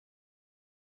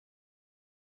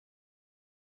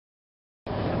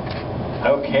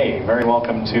Okay, very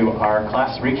welcome to our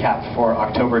class recap for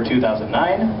October 2009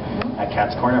 at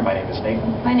Kat's Corner. My name is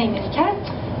Nathan. My name is Kat.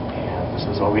 And this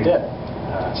is what we did.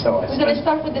 We're going to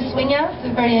start with the swing out, the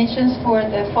variations for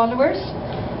the followers.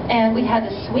 And we had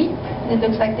a sweep. It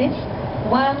looks like this.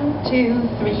 1, 2,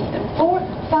 3, and 4,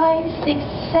 5, 6,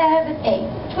 7,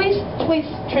 8. Twist, twist,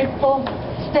 triple,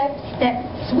 step, step,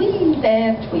 sweep,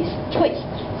 and twist, twist.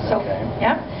 So, okay.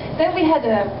 Yeah. Then we had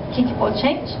a kickball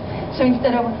change. So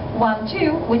instead of 1,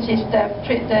 2, which is the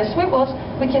swivels,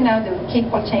 we can now do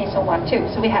kickball change on 1,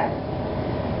 2. So we have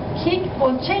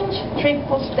kickball change,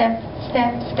 triple step,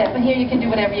 step, step. And here you can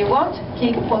do whatever you want.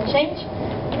 Kickball change.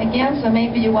 Again, so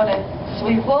maybe you want to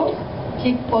swivel,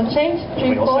 kickball change,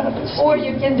 triple. Or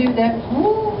you can do the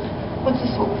woo. What's the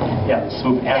swoop? Yeah, the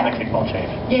swoop and the kickball change.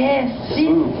 Yes.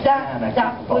 Swoop and a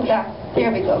kickball change.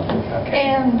 Here we go. Okay.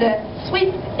 And the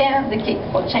sweep and the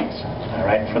kickball change. All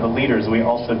right, for the leaders, we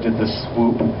also did the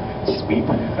swoop, sweep,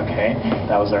 okay?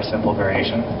 That was our simple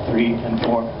variation. 3 and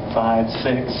 4, 5,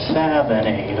 6, 7,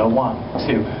 8, a 1,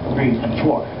 2, 3 and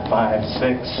 4, 5,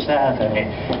 6, 7, 8.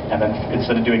 And then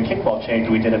instead of doing kickball change,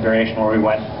 we did a variation where we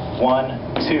went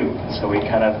 1, 2. So we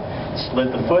kind of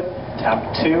slid the foot,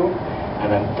 tapped 2, and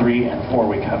then 3 and 4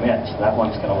 we come in. So that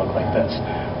one's going to look like this.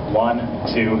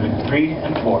 1, 2, 3,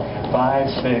 and 4,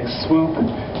 5, 6, swoop,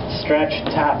 stretch,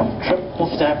 tap,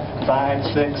 triple step,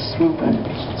 5, 6, swoop,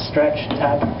 stretch,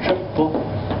 tap, triple,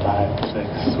 5, 6,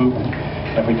 swoop.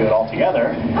 If we do it all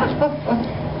together,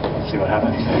 let's see what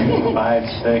happens. 5,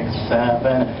 6,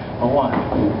 7,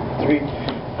 1, 3,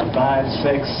 5,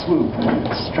 6, swoop,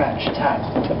 stretch, tap,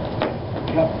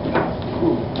 tap,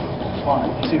 swoop,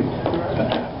 1, 2,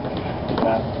 tap.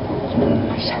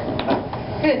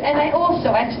 Good, and I'm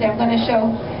going to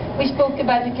show, we spoke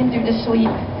about you can do the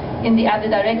sweep in the other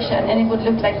direction, and it would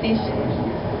look like this.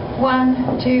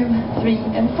 1, 2,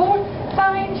 3, and 4,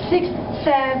 5, 6,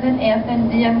 7, and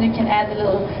then you can add a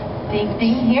little ding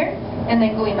ding here, and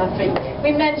then go in on 3.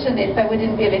 We mentioned it, but we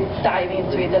didn't really dive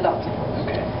into it a lot.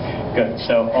 Okay, good.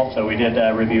 So also we did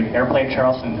review Airplane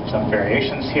Charleston, did some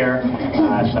variations here,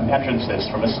 some entrances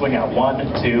from a swing out.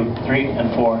 1, 2, 3, and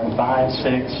 4, 5,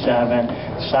 6,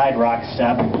 7, side rock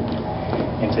step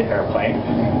into airplane.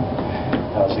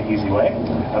 That was the easy way.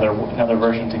 Another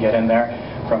version to get in there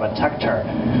from a tuck turn.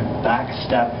 Back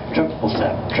step, triple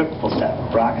step,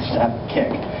 rock step,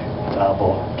 kick,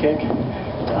 double kick,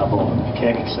 double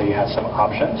kick. So you have some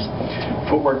options.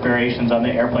 Footwork variations on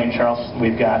the Airplane Charleston.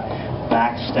 We've got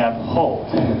back step, hold,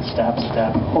 step,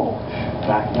 step, hold.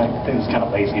 Back, I think it's kind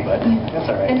of lazy, but that's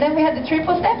all right. And then we have the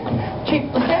triple step,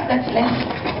 that's less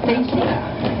lazy.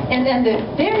 And then the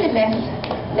very less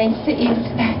lazy is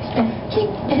back step, kick,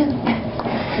 and back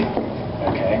step, kick.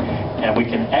 Okay, and we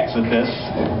can exit this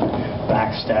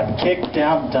back step, kick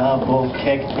down, double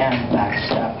kick, and back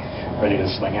step, ready to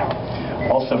swing out.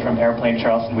 Also from Airplane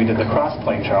Charleston, we did the cross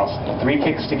plane Charleston. 3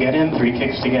 kicks to get in, 3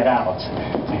 kicks to get out.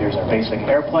 So here's our basic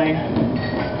airplane,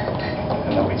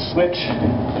 and then we switch,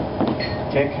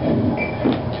 kick,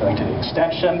 going to the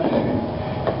extension,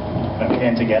 okay,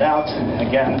 and to get out,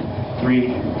 again,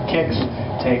 3 kicks,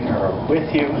 take her with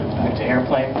you, back to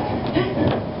airplane.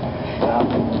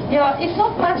 Yeah, it's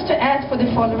not much to add for the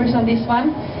followers on this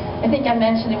one. I think I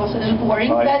mentioned it was a little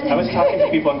boring. Well, but I was talking to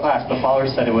people in class. The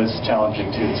followers said it was challenging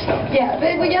too. So. Yeah,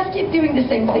 but we just keep doing the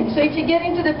same thing. So if you get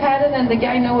into the pattern and the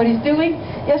guy knows what he's doing,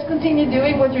 just continue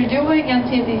doing what you're doing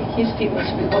until he's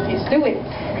finished with what he's doing.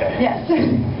 Okay. Yes.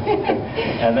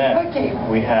 And then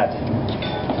we had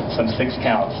some 6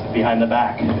 counts behind the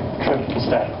back. Triple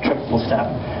step,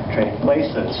 trading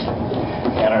places.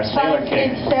 And our sailor 5,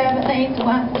 kick. 6, 7, 8,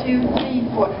 1, 2,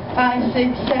 3, 4, 5,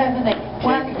 6, 7, 8.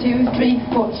 1, 2, 3,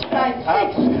 4, 5,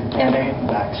 6, and a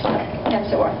back step. And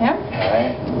so on, yeah?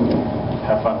 Alright.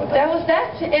 Have fun with that. That was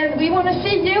that, and we want to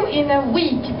see you in a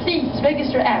week. Please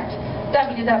register at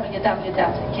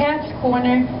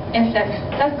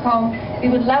www.catscornersf.com.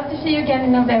 We would love to see you again in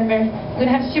November. We're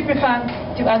going to have super fun,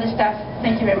 do other stuff.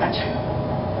 Thank you very much.